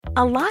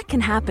A lot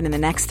can happen in the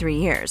next 3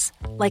 years.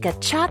 Like a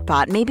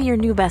chatbot may be your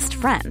new best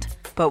friend.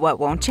 But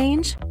what won't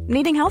change?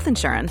 Needing health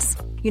insurance.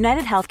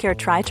 United Healthcare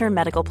Tri-Term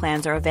Medical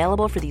Plans are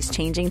available for these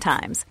changing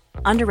times.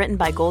 Underwritten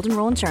by Golden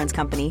Rule Insurance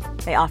Company,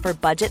 they offer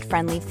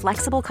budget-friendly,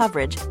 flexible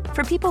coverage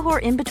for people who are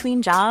in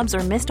between jobs or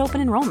missed open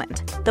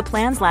enrollment. The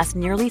plans last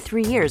nearly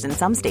 3 years in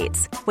some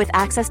states, with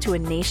access to a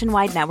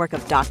nationwide network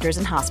of doctors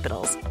and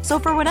hospitals. So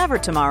for whatever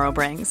tomorrow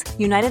brings,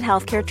 United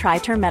Healthcare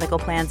Tri-Term Medical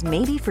Plans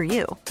may be for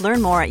you.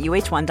 Learn more at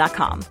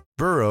uh1.com.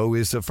 Burrow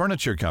is a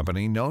furniture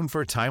company known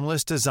for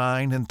timeless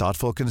design and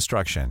thoughtful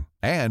construction,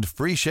 and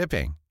free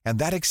shipping, and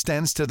that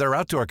extends to their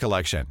outdoor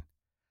collection.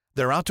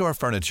 Their outdoor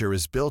furniture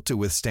is built to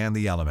withstand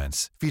the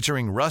elements,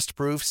 featuring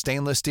rust-proof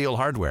stainless steel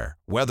hardware,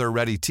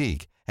 weather-ready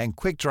teak, and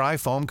quick-dry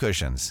foam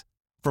cushions.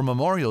 For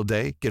Memorial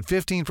Day, get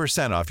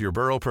 15% off your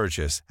Burrow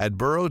purchase at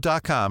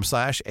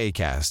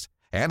burrow.com/ACAST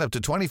and up to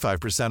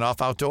 25%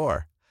 off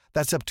outdoor.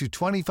 That's up to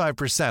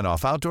 25%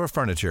 off outdoor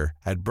furniture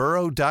at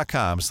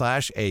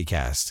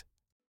burrow.com/ACAST.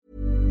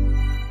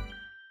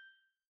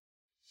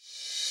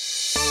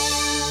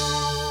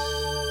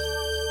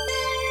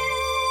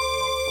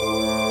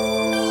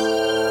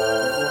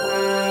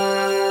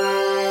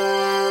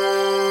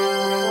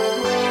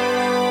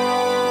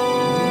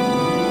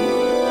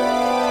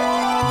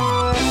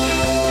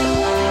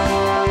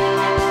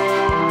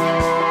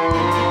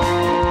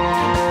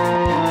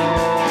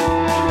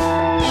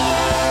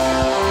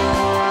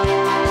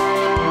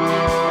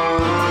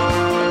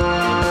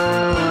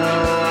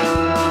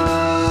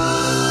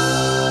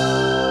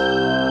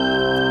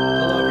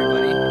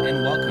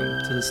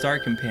 Star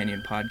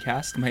Companion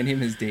podcast. My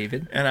name is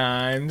David. And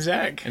I'm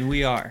Zach. And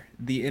we are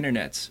the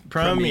internet's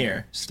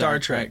premier Star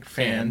Trek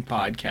fan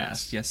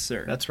podcast. Yes,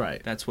 sir. That's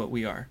right. That's what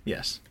we are.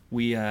 Yes.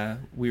 We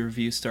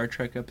review Star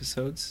Trek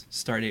episodes,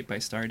 Stardate by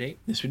Stardate.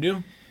 Yes, we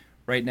do.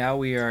 Right now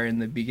we are in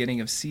the beginning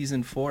of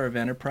Season 4 of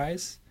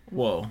Enterprise.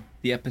 Whoa.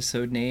 The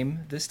episode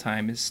name this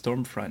time is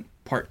Stormfront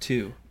Part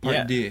 2.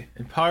 Part 2.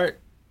 Part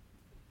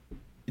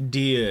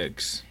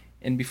DX.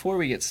 And before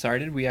we get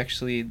started,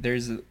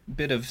 there's a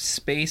bit of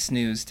space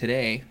news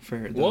today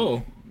for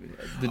the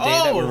day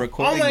that we're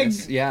recording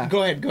this. Yeah.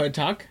 Go ahead,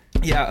 talk.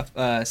 Yeah,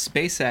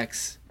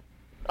 SpaceX.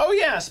 Oh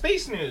yeah,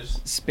 space news.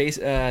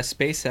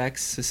 SpaceX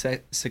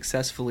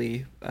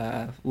successfully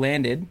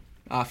landed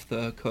off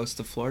the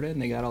coast of Florida,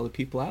 and they got all the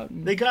people out.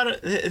 And they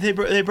brought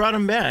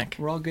them back.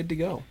 We're all good to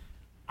go.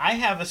 I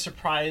have a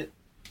surprise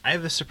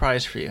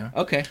for you.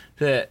 Okay.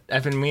 That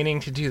I've been meaning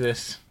to do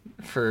this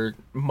for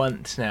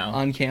months now.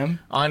 On cam?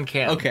 On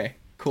cam. Okay,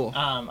 cool.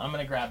 I'm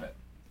gonna grab it.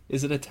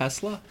 Is it a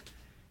Tesla?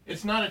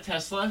 It's not a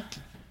Tesla.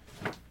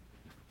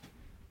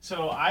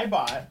 So I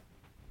bought...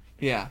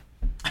 Yeah.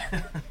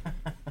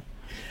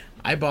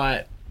 I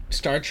bought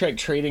Star Trek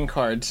trading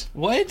cards.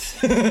 What?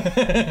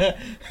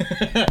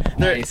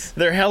 Nice.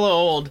 They're hella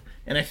old,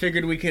 and I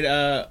figured we could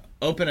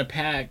open a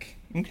pack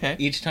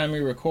each time we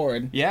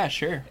record. Yeah,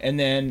 sure. And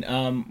then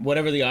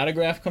whatever the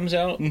autograph comes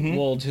out,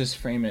 we'll just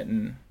frame it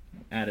and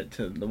add it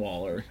to the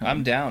wall.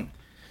 I'm down.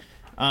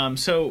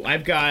 So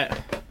I've got...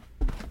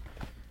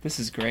 This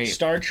is great.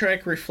 Star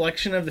Trek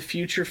Reflection of the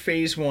Future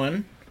Phase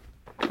 1.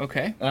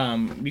 Okay.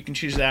 You can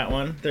choose that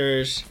one.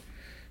 There's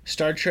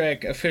Star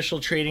Trek Official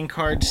Trading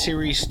Card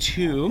Series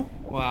 2.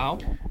 Wow.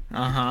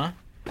 Uh-huh.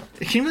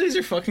 Can you believe these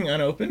are fucking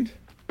unopened?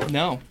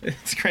 No.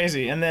 It's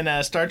crazy. And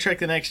then Star Trek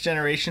The Next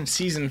Generation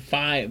Season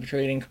 5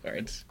 trading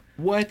cards.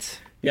 What?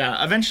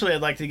 Yeah, eventually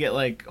I'd like to get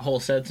like whole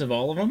sets of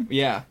all of them.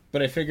 Yeah.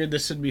 But I figured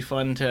this would be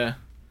fun to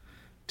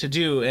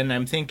do, and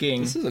I'm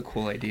thinking... This is a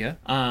cool idea.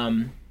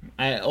 I'm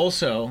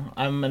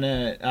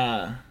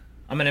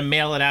gonna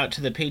mail it out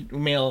to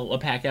mail a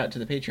pack out to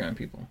the Patreon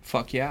people.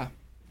 Fuck yeah.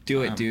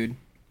 Do it, dude.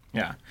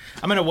 Yeah.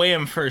 I'm gonna weigh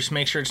them first,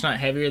 make sure it's not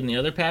heavier than the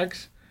other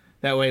packs.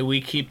 That way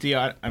we keep the...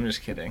 I'm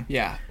just kidding.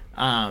 Yeah.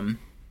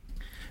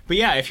 But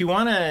yeah, if you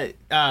want to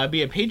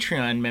be a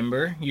Patreon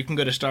member, you can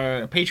go to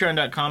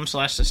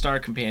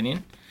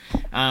patreon.com/thestarcompanion.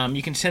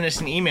 You can send us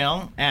an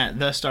email at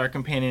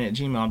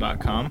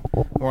thestarcompanion@gmail.com.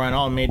 We're on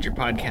all major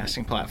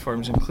podcasting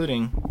platforms,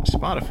 including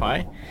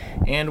Spotify.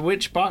 And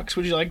which box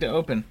would you like to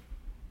open?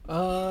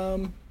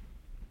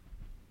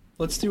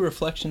 Let's do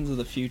Reflections of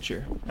the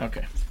Future.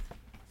 Okay.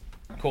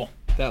 Cool.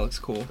 That looks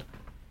cool.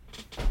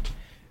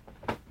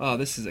 Oh,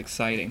 this is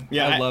exciting.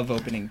 Yeah, I love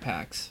opening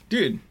packs.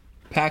 Dude.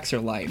 Packs are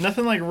life.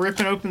 Nothing like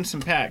ripping open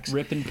some packs.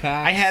 Ripping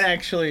packs. I had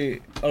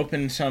actually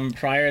opened some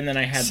prior, and then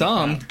I had...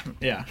 Some?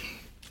 Yeah.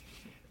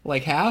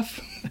 Like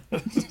half?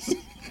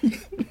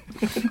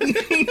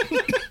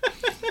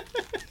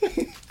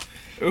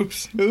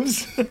 Oops.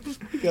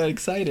 Got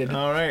excited.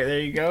 All right, there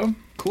you go.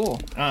 Cool.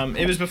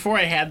 It was before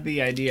I had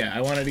the idea.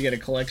 I wanted to get a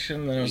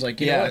collection, and I was like,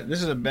 you know what?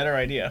 This is a better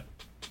idea.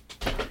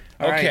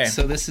 All right,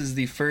 so this is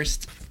the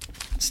first...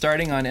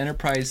 Starting on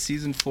Enterprise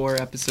Season 4,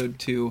 Episode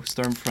 2,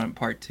 Stormfront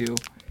Part 2.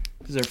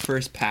 This is our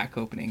first pack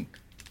opening.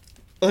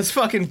 Let's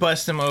fucking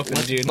bust them open,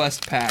 dude.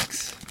 Bust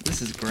packs.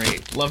 This is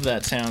great. Love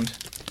that sound.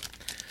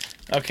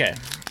 Okay,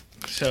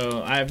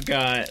 so I've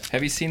got...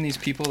 Have you seen these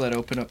people that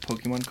open up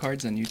Pokemon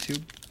cards on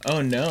YouTube?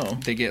 Oh, no.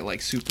 They get,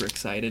 like, super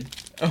excited.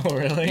 Oh,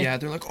 really? Yeah,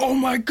 they're like, oh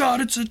my god,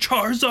 it's a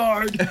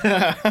Charizard!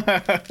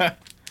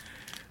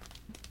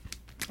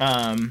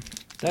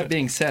 That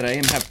being said, I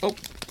am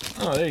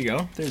Oh, there you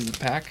go. There's the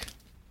pack.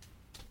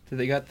 Do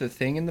they got the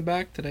thing in the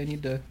back? Did I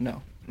need to...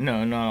 No.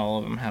 No, not all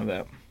of them have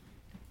that.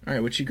 All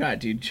right, what you got,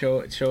 dude?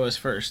 Show us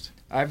first.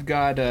 I've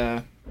got,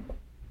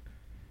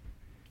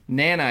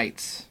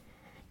 nanites.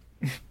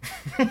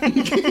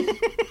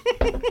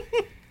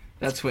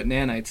 That's what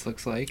nanites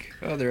looks like.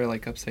 Oh, they're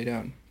like upside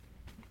down.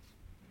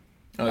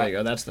 Oh, there you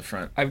go. That's the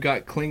front. I've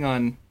got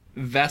Klingon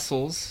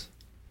vessels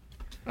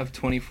of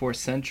 24th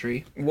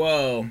century.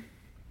 Whoa.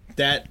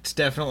 That's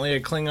definitely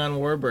a Klingon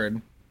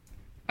warbird.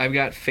 I've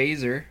got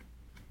phaser.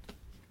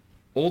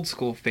 Old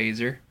school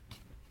phaser.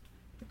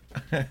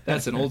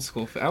 That's an old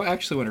school... I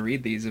actually want to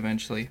read these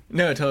eventually.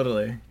 No,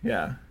 totally.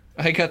 Yeah.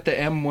 I got the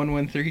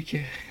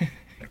M113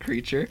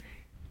 creature.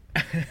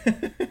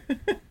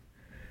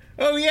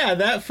 Oh, yeah,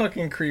 that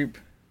fucking creep.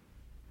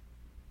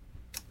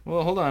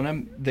 Well, hold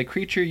on. The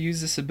creature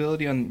used this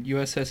ability on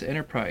USS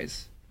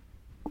Enterprise.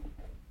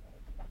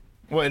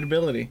 What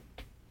ability?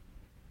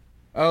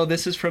 Oh,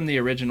 this is from the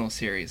original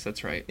series.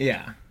 That's right.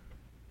 Yeah.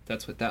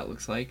 That's what that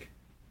looks like.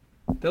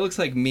 That looks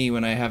like me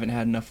when I haven't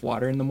had enough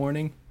water in the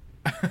morning.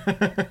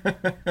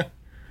 Get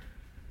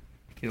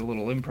a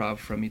little improv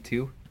from me,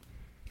 too.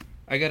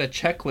 I got a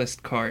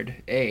checklist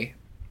card, A.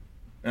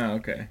 Oh,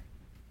 okay.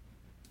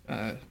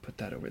 Put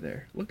that over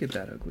there. Look at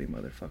that ugly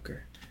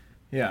motherfucker.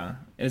 Yeah.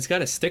 And it's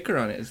got a sticker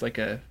on it. It's like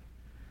a...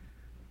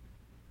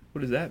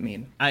 What does that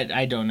mean?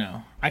 I don't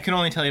know. I can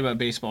only tell you about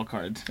baseball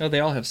cards. Oh, they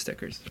all have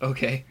stickers.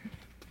 Okay.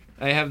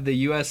 I have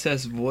the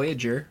USS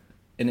Voyager,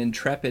 an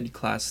Intrepid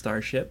class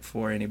starship,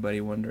 for anybody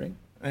wondering.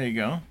 There you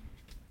go.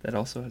 That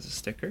also has a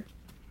sticker.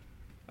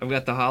 I've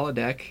got the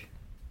holodeck.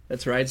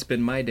 That's right, it's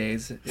been my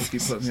days if you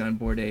put me on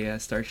board a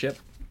starship.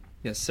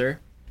 Yes, sir.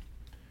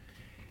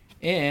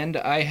 And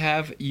I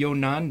have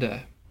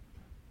Yonanda.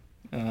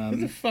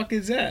 What the fuck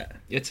is that?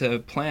 It's a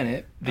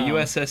planet. The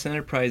USS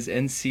Enterprise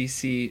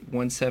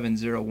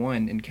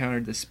NCC-1701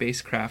 encountered the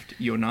spacecraft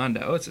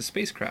Yonanda. Oh, it's a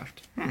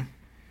spacecraft.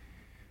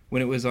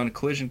 When it was on a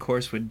collision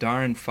course with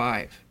Darn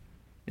 5.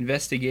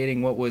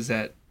 Investigating what was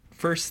at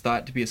first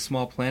thought to be a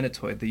small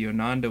planetoid, the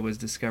Yonanda was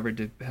discovered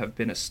to have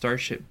been a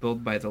starship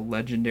built by the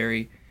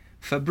legendary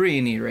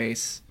Fabrini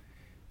race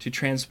to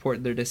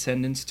transport their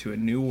descendants to a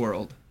new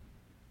world.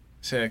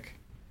 Sick.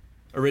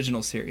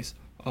 Original series.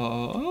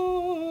 All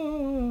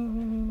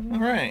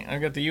right,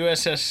 I've got the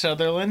USS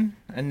Sutherland,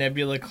 a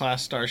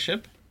Nebula-class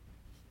starship.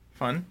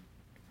 Fun.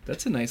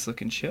 That's a nice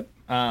looking ship.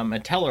 A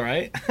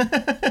Tellarite.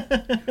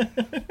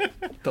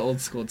 The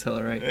old school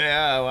Tellarite.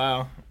 Yeah,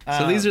 wow.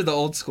 So these are the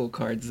old school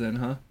cards then,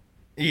 huh?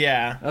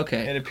 Yeah.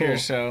 Okay. It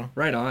appears so.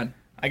 Right on.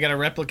 I got a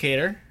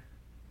replicator.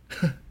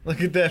 Look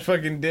at that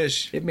fucking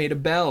dish. It made a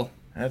bell.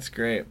 That's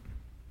great.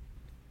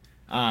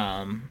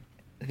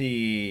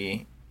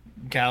 The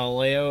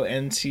Galileo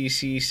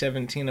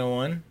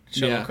NCC-1701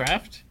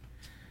 shuttlecraft.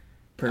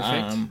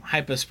 Perfect.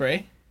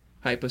 Hypospray.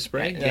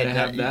 Hypospray. Gotta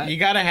have that. You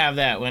gotta have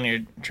that when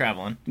you're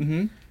traveling.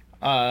 Mm-hmm.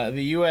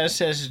 The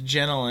USS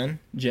Genelin.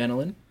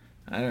 Genelin.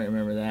 I don't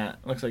remember that.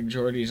 Looks like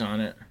Geordie's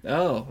on it.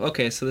 Oh,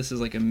 okay. So this is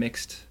like a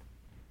mixed...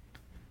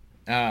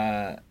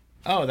 Oh,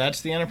 that's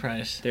the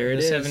Enterprise. There it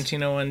is. The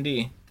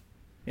 1701D.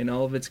 In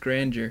all of its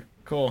grandeur.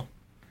 Cool.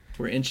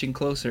 We're inching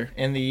closer.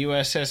 And the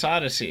USS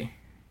Odyssey.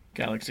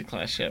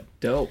 Galaxy-class ship.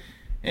 Dope.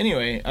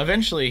 Anyway,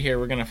 eventually here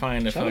we're going to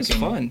find a fucking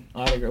fun.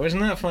 autograph.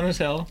 Wasn't that fun as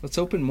hell? Let's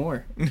open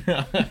more.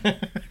 They're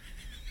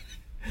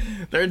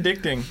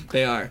addicting.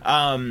 They are.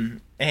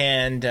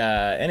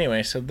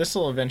 Anyway, so this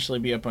will eventually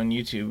be up on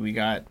YouTube. We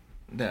got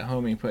that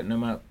homie putting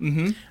them up.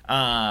 Mm-hmm.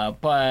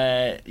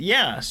 But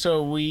yeah,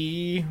 so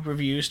we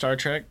review Star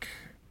Trek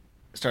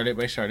Stardate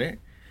by Stardate.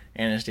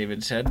 And as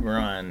David said, we're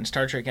on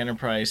Star Trek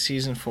Enterprise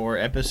Season 4,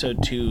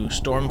 Episode 2,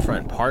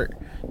 Stormfront Part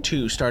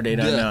 2, Stardate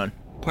Unknown.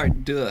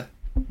 Part 2.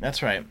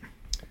 That's right.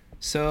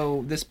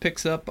 So this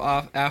picks up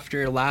off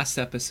after last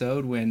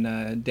episode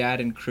when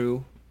Dad and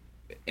crew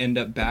end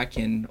up back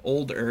in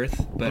old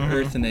Earth, but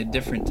Earth in a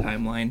different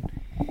timeline.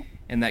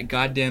 And that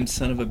goddamn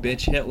son of a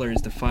bitch Hitler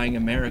is defying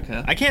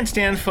America. I can't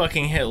stand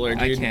fucking Hitler,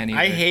 dude. I can't either.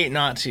 I hate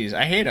Nazis.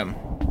 I hate them.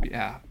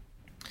 Yeah.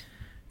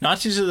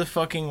 Nazis are the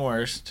fucking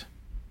worst.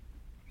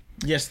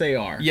 Yes, they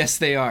are. Yes,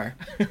 they are.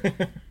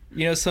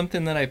 You know,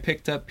 something that I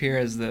picked up here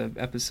as the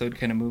episode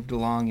kind of moved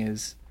along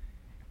is,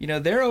 you know,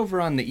 they're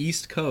over on the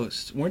East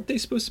Coast. Weren't they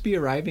supposed to be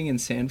arriving in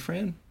San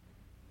Fran?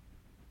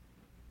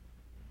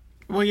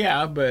 Well,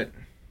 yeah, but...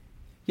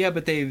 Yeah,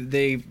 but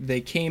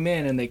they came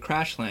in and they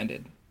crash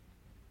landed.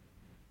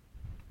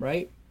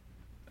 Right?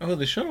 Oh,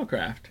 the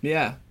shuttlecraft.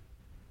 Yeah.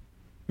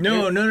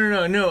 No.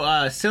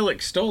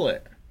 Silic stole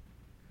it.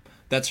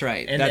 That's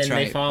right. And That's then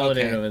right. they followed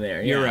it over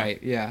there. Yeah. You're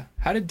right. Yeah.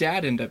 How did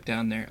Dad end up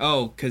down there?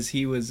 Oh, because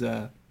he was.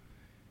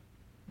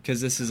 Because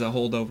this is a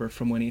holdover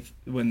from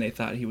when they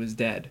thought he was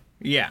dead.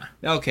 Yeah.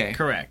 Okay.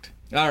 Correct.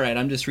 All right.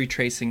 I'm just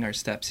retracing our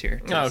steps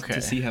here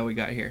to see how we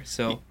got here.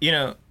 So you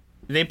know,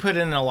 they put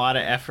in a lot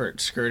of effort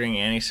skirting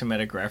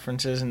anti-Semitic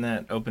references in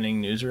that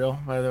opening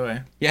newsreel. By the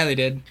way. Yeah, they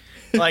did.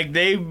 Like,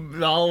 they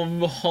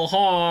all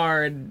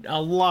hard,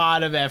 a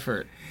lot of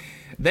effort.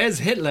 There's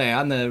Hitler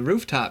on the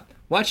rooftop.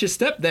 Watch your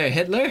step there,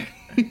 Hitler.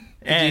 Did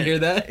you hear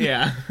that?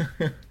 Yeah.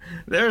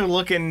 They're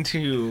looking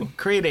to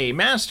create a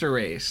master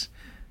race.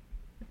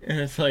 And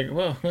it's like,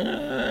 whoa,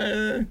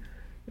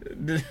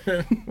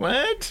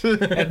 what?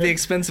 At the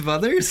expense of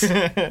others?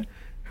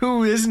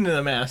 Who isn't in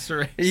the master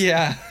race?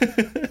 Yeah.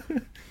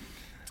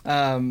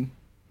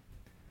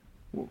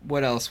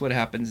 What else? What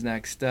happens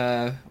next?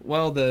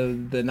 Well,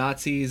 the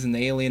Nazis and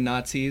the alien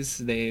Nazis,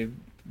 they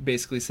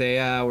basically say,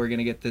 we're going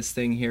to get this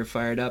thing here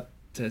fired up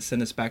to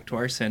send us back to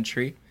our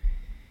century.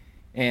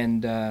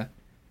 And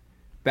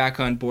back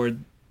on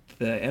board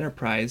the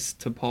Enterprise,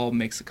 T'Pol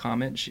makes a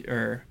comment,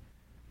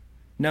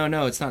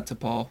 No, it's not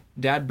T'Pol.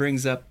 Dad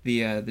brings up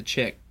the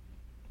chick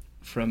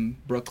from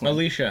Brooklyn.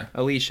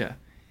 Alicia.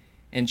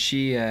 And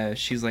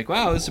she's like,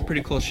 wow, this is a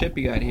pretty cool ship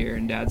you got here.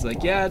 And Dad's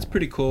like, yeah, it's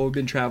pretty cool. We've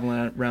been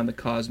traveling around the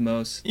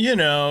cosmos. You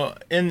know,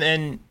 and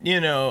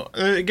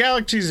the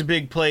galaxy's a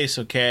big place,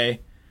 okay?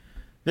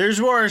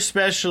 There's war,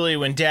 especially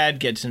when Dad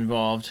gets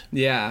involved.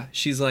 Yeah,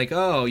 she's like,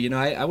 oh,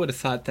 I would have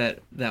thought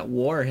that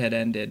war had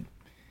ended.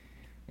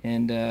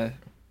 And,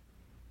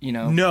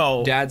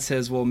 No. Dad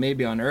says, well,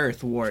 maybe on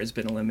Earth war has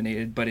been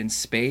eliminated, but in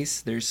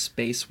space, there's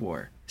space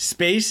war.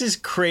 Space is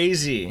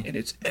crazy. And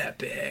it's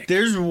epic.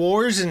 There's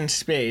wars in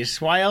space.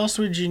 Why else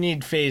would you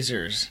need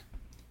phasers?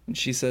 And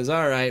she says,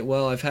 all right,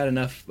 well, I've had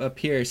enough up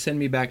here. Send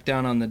me back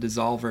down on the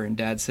dissolver. And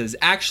Dad says,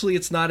 actually,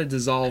 it's not a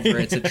dissolver.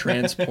 It's a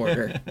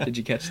transporter. Did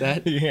you catch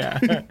that?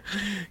 Yeah.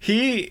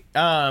 He,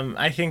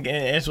 I think,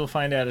 as we'll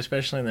find out,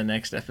 especially in the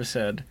next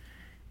episode,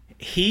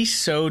 he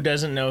so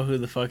doesn't know who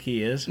the fuck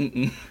he is.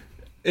 Mm-mm.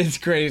 It's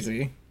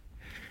crazy.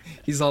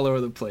 He's all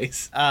over the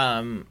place.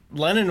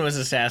 Lenin was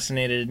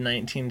assassinated in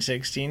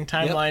 1916.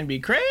 Timeline be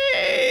crazy.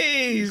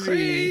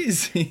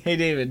 Hey,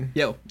 David.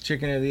 Yo.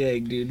 Chicken or the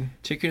egg, dude?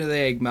 Chicken or the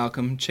egg,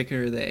 Malcolm. Chicken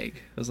or the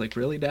egg. I was like,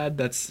 really, Dad?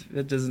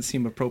 That doesn't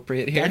seem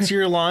appropriate here. That's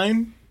your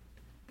line?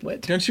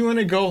 What? Don't you want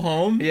to go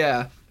home?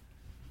 Yeah.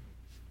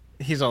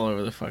 He's all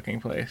over the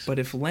fucking place. But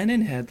if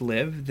Lenin had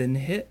lived,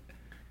 then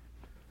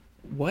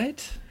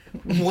What?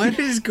 What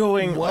is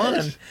going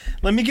on?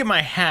 Let me get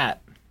my hat.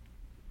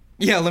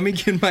 Yeah, let me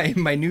get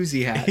my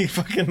newsy hat. He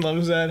fucking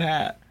loves that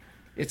hat.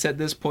 It's at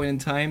this point in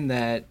time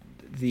that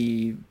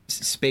the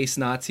space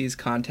Nazis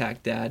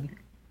contact Dad.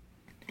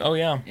 Oh,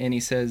 yeah. And he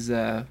says,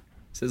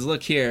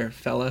 look here,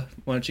 fella,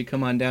 why don't you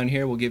come on down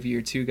here? We'll give you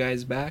your 2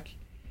 guys back.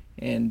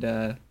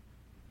 And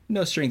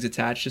no strings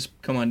attached. Just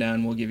come on down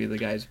and we'll give you the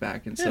guys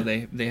back. And so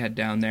they head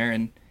down there.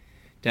 And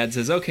Dad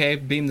says, okay,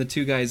 beam the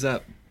 2 guys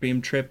up.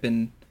 Beam Trip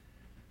and...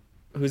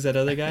 Who's that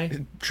other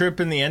guy? Trip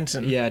and the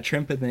ensign. Yeah,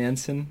 Trip and the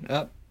ensign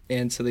up.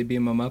 And so they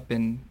beam him up,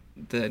 and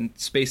the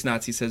space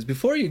Nazi says,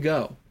 before you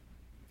go,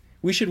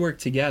 we should work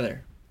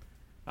together.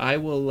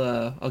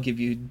 I'll give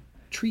you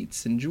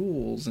treats and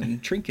jewels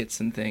and trinkets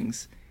and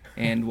things,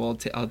 and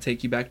I'll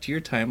take you back to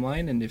your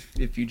timeline, and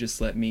if you just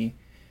let me,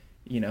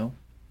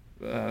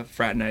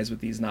 fraternize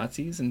with these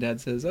Nazis. And Dad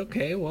says,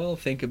 okay, well,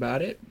 think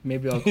about it.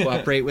 Maybe I'll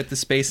cooperate with the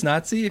space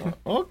Nazi.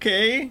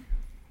 Okay.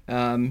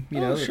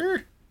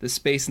 Sure. The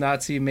space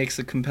Nazi makes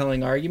a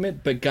compelling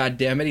argument, but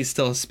goddammit, he's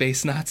still a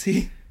space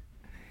Nazi.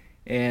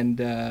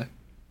 And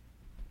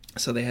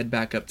so they head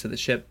back up to the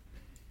ship.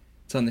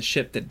 It's on the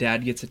ship that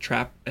Dad gets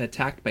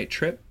attacked by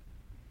Trip.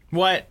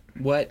 What?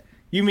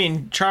 You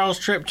mean Charles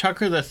Trip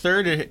Tucker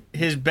III,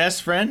 his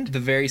best friend? The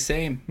very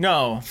same.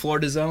 No.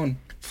 Florida's own.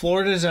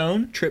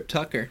 Trip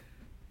Tucker.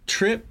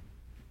 Trip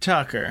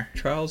Tucker.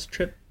 Charles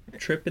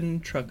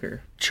Trippin'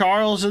 Trucker.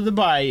 Charles of the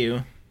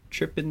Bayou.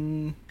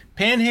 Trippin'...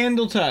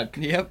 Panhandle Tuck.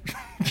 Yep.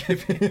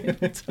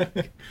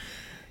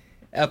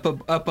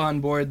 Up on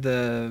board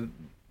the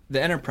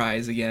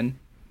Enterprise again.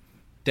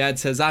 Dad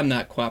says, I'm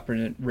not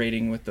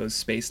cooperating with those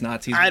space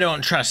Nazis. I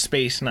don't trust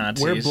space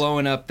Nazis. We're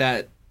blowing up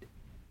that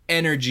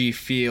energy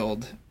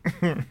field.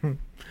 And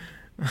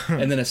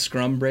then a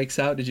scrum breaks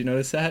out. Did you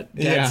notice that?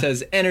 Dad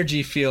says,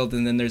 energy field,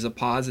 and then there's a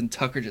pause, and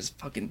Tucker just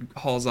fucking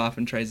hauls off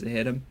and tries to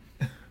hit him.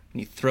 And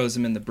he throws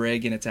him in the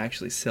brig, and it's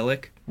actually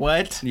Silik.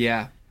 What?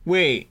 Yeah.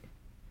 Wait.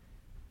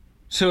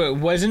 So it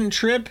wasn't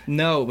Trip?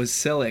 No, it was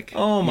Silik.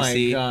 Oh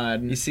my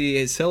God. You see,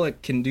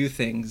 Silik can do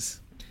things.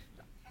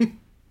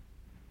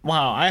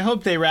 Wow, I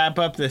hope they wrap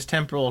up this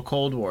temporal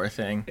Cold War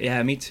thing.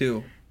 Yeah, me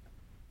too.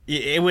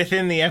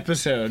 Within the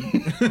episode.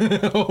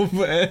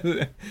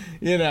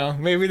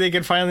 Maybe they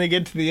could finally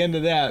get to the end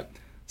of that.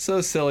 So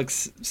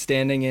Silik's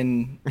standing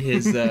in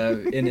his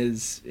in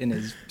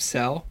his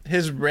cell,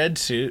 his red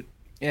suit,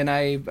 and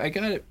I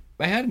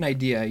had an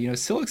idea.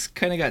 Silik's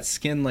kind of got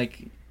skin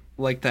like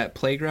that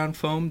playground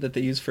foam that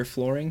they use for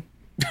flooring.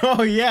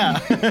 Oh yeah.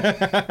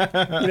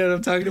 You know what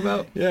I'm talking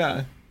about?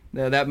 Yeah.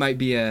 Now, that might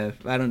be I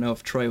don't know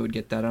if Troy would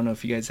get that. I don't know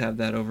if you guys have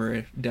that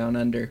over down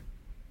under.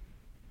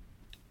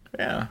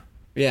 Yeah.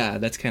 Yeah,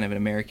 that's kind of an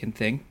American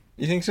thing.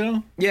 You think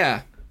so?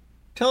 Yeah.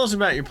 Tell us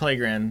about your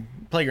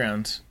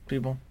playgrounds,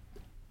 people.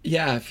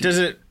 Yeah. Does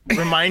it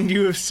remind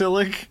you of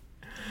Silik?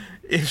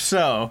 If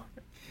so,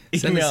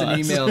 send us an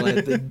email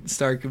at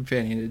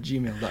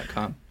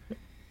thestarcompanion@gmail.com.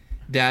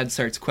 Dad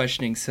starts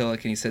questioning Silik,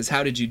 and he says,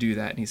 how did you do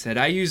that? And he said,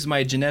 I used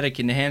my genetic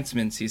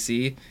enhancements, you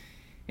see,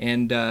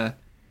 and,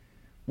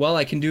 well,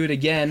 I can do it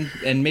again,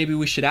 and maybe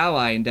we should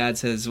ally. And Dad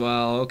says,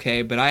 well,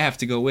 okay, but I have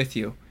to go with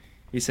you.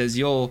 He says,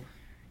 your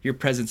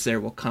presence there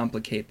will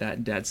complicate that.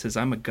 And Dad says,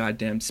 I'm a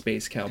goddamn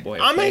space cowboy.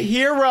 Okay? I'm a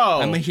hero.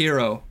 I'm a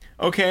hero.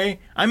 Okay?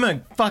 I'm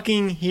a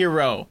fucking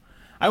hero.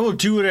 I will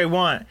do what I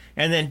want.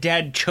 And then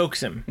Dad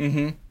chokes him.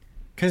 Mm-hmm.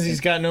 Because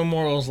he's got no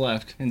morals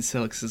left. And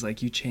Silik is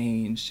like, you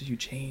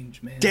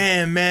changed, man.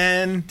 Damn,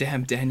 man.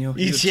 Damn, Daniel.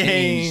 You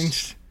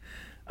changed.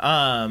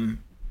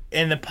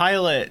 And the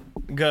pilot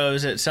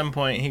goes at some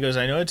point, he goes,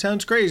 I know it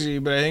sounds crazy,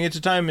 but I think it's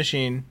a time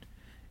machine.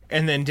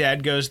 And then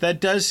Dad goes, that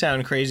does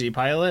sound crazy,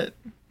 pilot.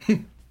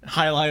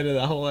 Highlight of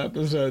the whole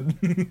episode.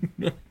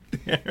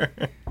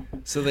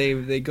 So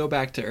they go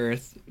back to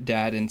Earth,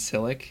 Dad and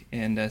Silik,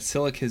 and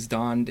Silik has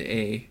donned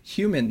a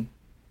human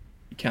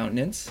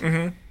countenance.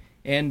 Mm-hmm.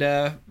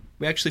 And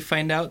we actually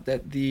find out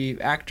that the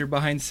actor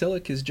behind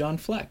Silik is John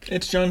Fleck.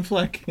 It's John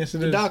Fleck. Yes, it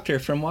is. The doctor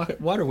from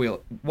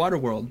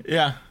Waterworld.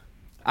 Yeah.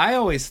 I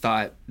always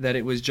thought that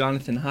it was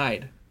Jonathan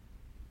Hyde.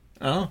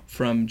 Oh.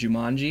 From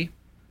Jumanji.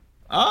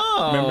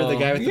 Oh. Remember the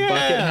guy with the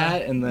bucket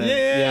hat? And the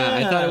yeah,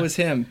 I thought it was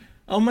him.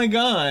 Oh my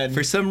God.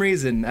 For some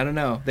reason, I don't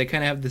know. They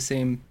kind of have the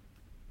same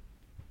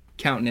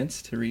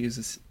countenance, to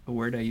reuse a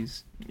word I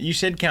use. You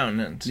said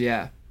countenance.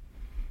 Yeah.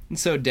 And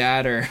so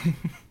Dad and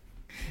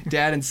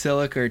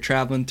Silik are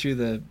traveling through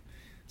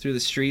the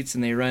streets,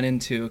 and they run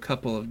into a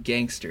couple of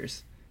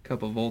gangsters.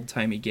 Couple of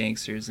old-timey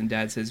gangsters, and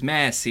Dad says,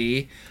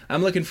 Massey,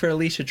 I'm looking for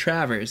Alicia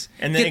Travers.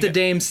 And then get the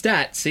dame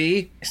stat,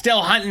 see?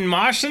 Still hunting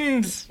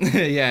Martians?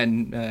 Yeah,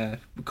 and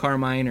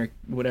Carmine or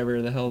whatever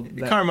the hell.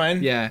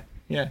 Carmine. Yeah.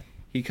 Yeah.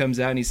 He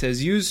comes out and he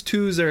says, "Yous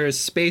twos are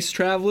space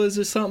travelers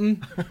or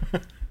something?"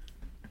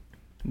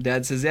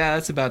 Dad says, "Yeah,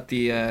 that's about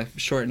the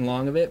short and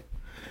long of it."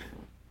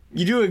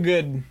 You do a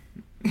good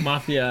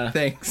mafia.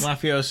 Thanks.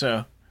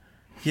 Mafioso.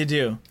 You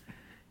do.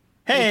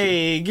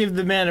 Hey, give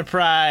the man a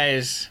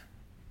prize.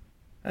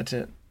 That's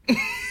it.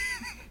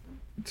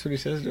 That's what he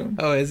says to him.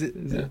 Oh, is it?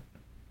 Is it?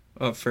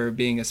 Oh, for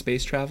being a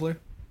space traveler?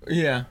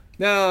 Yeah.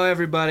 No,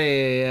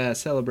 everybody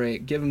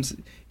celebrate. Give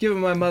him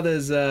my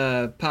mother's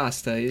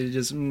pasta. You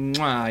just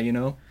mwah, you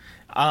know.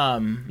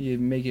 You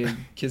make a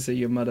kiss of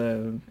your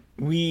mother.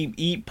 We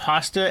eat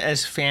pasta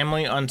as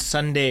family on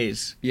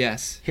Sundays.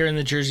 Yes. Here in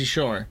the Jersey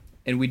Shore.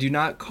 And we do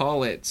not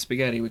call it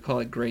spaghetti. We call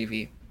it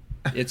gravy.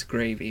 It's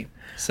gravy.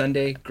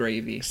 Sunday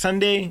gravy.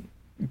 Sunday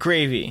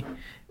gravy.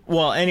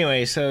 Well,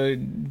 anyway, so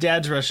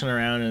Dad's rushing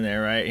around in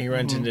there, right? He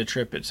runs into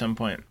Trip at some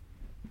point.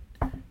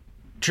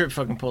 Trip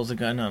fucking pulls a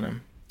gun on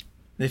him.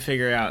 They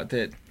figure out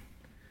that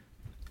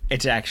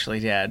it's actually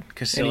Dad,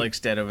 because Silik's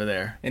dead over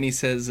there. And he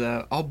says,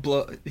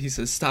 he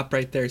says, stop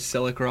right there,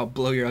 Silik, or I'll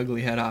blow your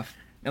ugly head off.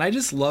 And I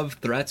just love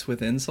threats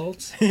with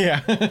insults. Yeah.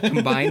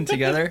 Combined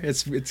together.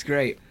 It's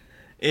great.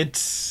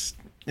 It's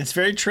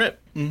very Trip.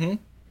 Mm-hmm.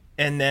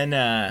 And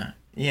then,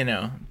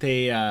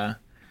 they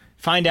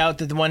find out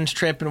that the one's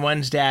Trip and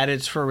one's Dad.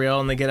 It's for real.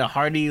 And they get a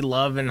hearty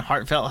love and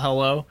heartfelt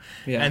hello.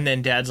 Yeah. And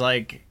then Dad's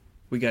like,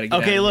 we gotta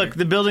get okay, out of look, here.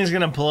 the building's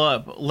gonna blow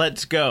up.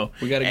 Let's go.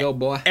 We gotta go,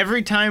 boy.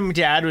 Every time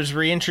Dad was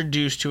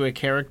reintroduced to a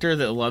character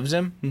that loves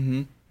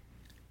him,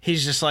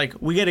 he's just like,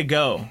 we gotta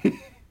go.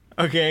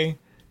 Okay?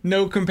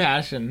 No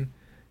compassion.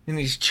 And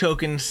he's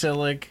choking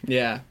Silik.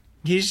 Yeah.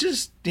 He's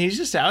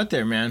just out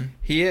there, man.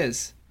 He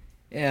is.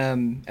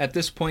 At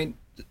this point,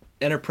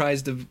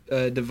 Enterprise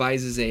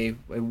devises a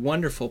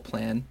wonderful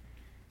plan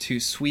to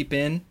sweep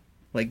in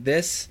like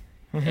this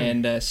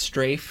and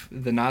strafe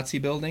the Nazi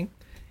building.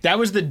 That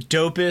was the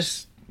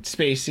dopest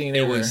space scene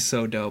ever. It was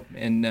so dope.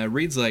 And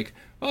Reed's like,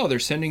 oh, they're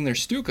sending their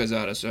Stukas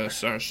at us.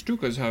 Our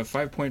Stukas have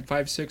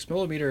 5.56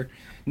 millimeter.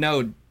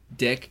 No,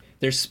 Dick.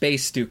 They're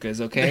space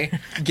Stukas, okay?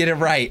 Get it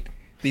right.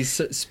 These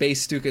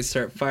space Stukas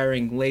start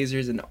firing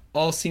lasers and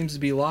all seems to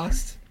be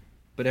lost,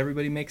 but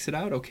everybody makes it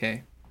out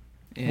okay.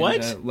 And,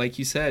 what? Like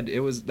you said,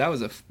 that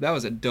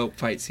was a dope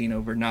fight scene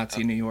over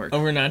Nazi New York.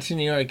 Over Nazi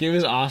New York. It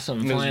was awesome.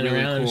 It was flying really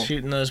around cool. and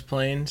shooting those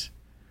planes.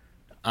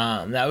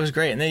 That was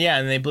great. And then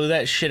and they blew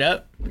that shit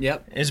up.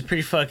 Yep. It was a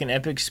pretty fucking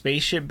epic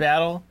spaceship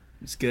battle.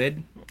 It's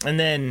good. And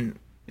then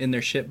in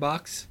their shit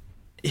box.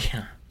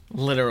 Yeah,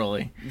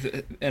 literally.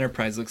 The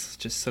Enterprise looks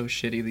just so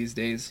shitty these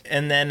days.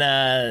 And then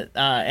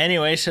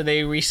anyway, so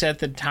they reset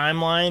the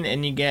timeline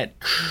and you get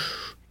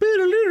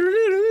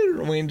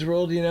Wayne's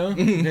World, you know?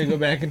 They go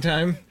back in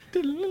time.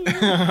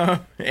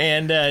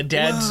 And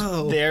Dad's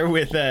there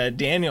with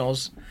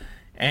Daniels.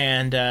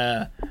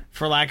 And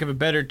for lack of a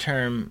better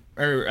term,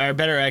 or a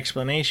better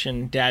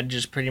explanation, Dad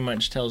just pretty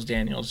much tells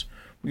Daniels,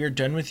 we are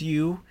done with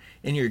you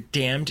and your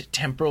damned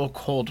temporal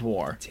Cold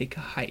War. Take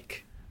a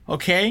hike.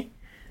 Okay?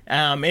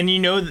 And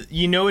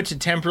you know it's a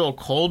temporal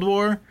Cold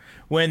War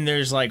when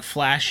there's like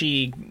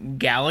flashy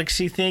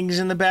galaxy things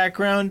in the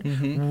background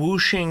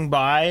whooshing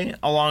by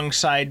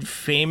alongside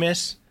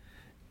famous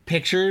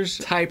pictures.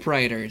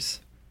 Typewriters.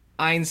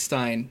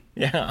 Einstein,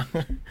 Yeah.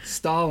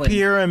 Stalin,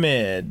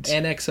 Pyramids.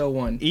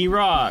 NX-01.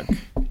 Iraq.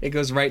 It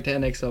goes right to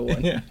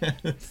NX-01. Yeah.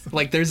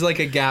 Like there's like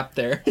a gap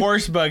there.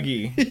 Horse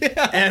buggy.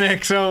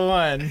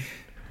 NX-01.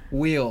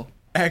 Wheel,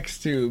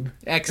 X-tube.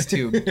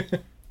 X-tube,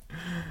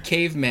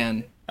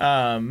 caveman,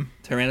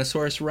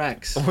 Tyrannosaurus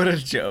Rex. What a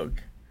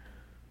joke.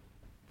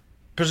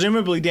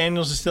 Presumably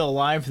Daniels is still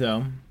alive,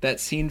 though. That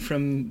scene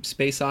from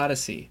Space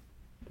Odyssey,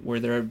 where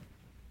they're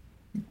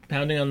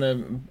Pounding on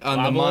the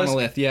on the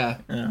monolith. Yeah.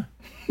 Yeah.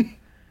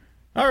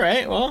 All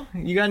right. Well,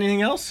 you got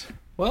anything else?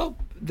 Well,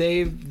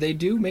 they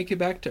do make it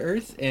back to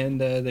Earth, and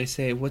they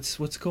say,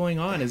 "What's going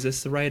on? Is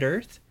this the right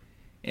Earth?"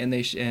 And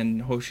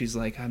and Hoshi's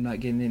like, "I'm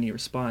not getting any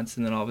response."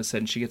 And then all of a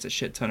sudden, she gets a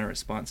shit ton of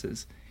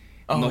responses,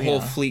 and the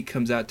whole fleet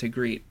comes out to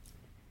greet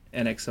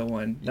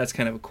NX-01. That's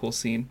kind of a cool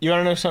scene. You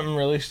want to know something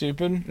really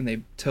stupid? And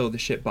they tow the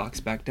shit box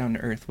back down to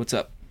Earth. What's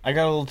up? I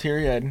got a little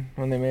teary-eyed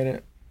when they made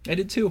it. I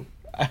did too.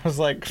 I was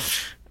like,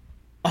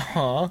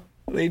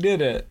 they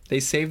did it. They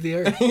saved the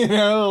Earth. You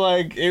know,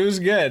 like, it was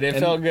good. It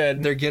felt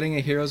good. They're getting a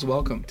hero's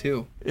welcome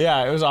too.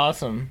 Yeah, it was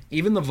awesome.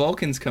 Even the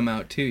Vulcans come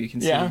out too. You can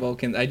see the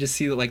Vulcans. I just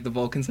see that, like, the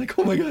Vulcans, like,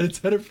 oh my god,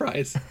 it's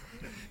Enterprise.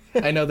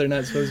 I know they're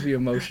not supposed to be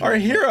emotional. Our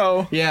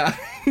hero. Yeah.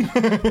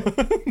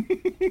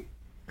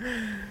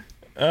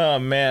 Oh,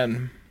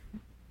 man.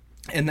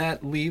 And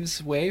that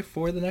leaves way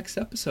for the next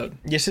episode.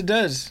 Yes, it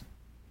does.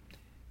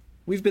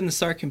 We've been the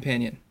Star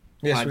Companion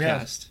Yes, we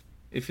have. podcast.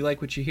 If you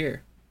like what you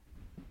hear,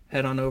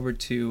 head on over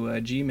to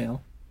Gmail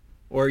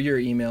or your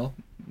email,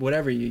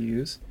 whatever you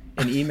use,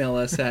 and email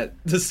us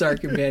at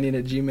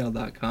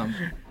thestarcompanion@gmail.com.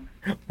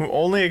 We're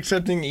only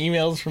accepting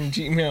emails from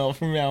Gmail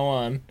from now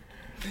on.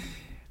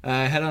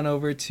 Head on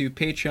over to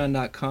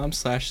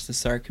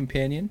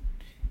patreon.com/thestarcompanion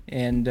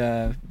and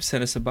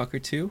send us $1 or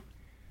 $2.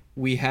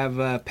 We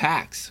have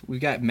packs. We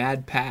got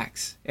mad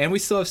packs. And we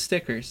still have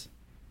stickers.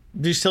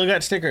 You still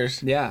got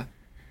stickers? Yeah.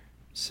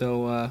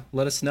 So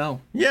let us know.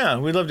 Yeah,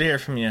 we'd love to hear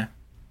from you.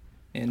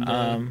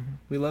 And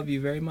we love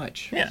you very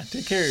much. Yeah,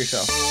 take care of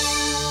yourself.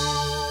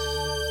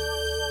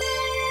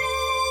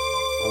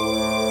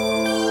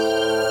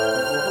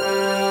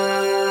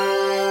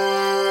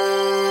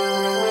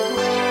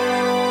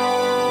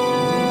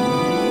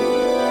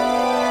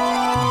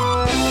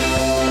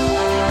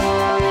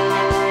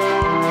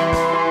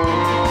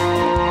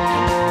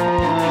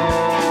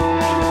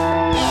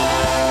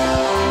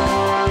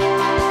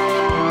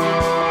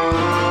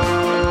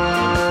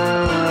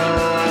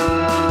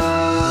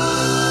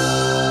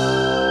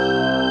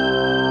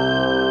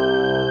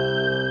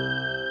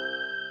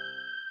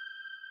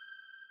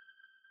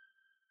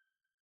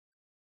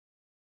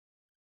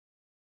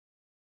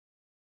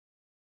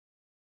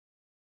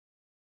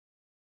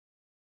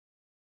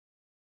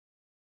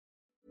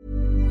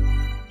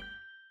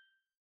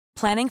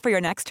 Planning for your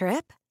next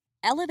trip?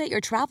 Elevate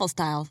your travel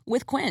style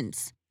with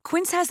Quince.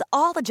 Quince has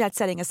all the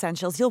jet-setting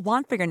essentials you'll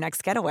want for your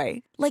next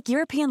getaway, like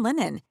European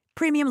linen,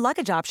 premium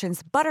luggage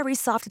options, buttery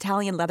soft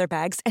Italian leather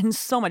bags, and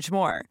so much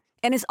more.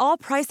 And is all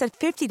priced at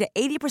 50 to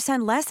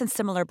 80% less than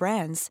similar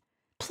brands.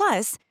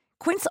 Plus,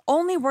 Quince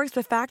only works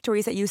with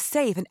factories that use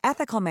safe and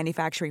ethical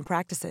manufacturing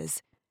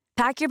practices.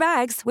 Pack your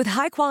bags with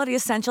high-quality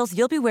essentials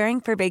you'll be wearing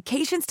for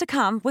vacations to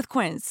come with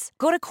Quince.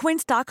 Go to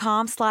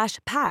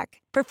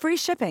quince.com/pack for free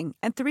shipping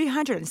and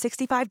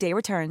 365-day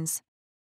returns.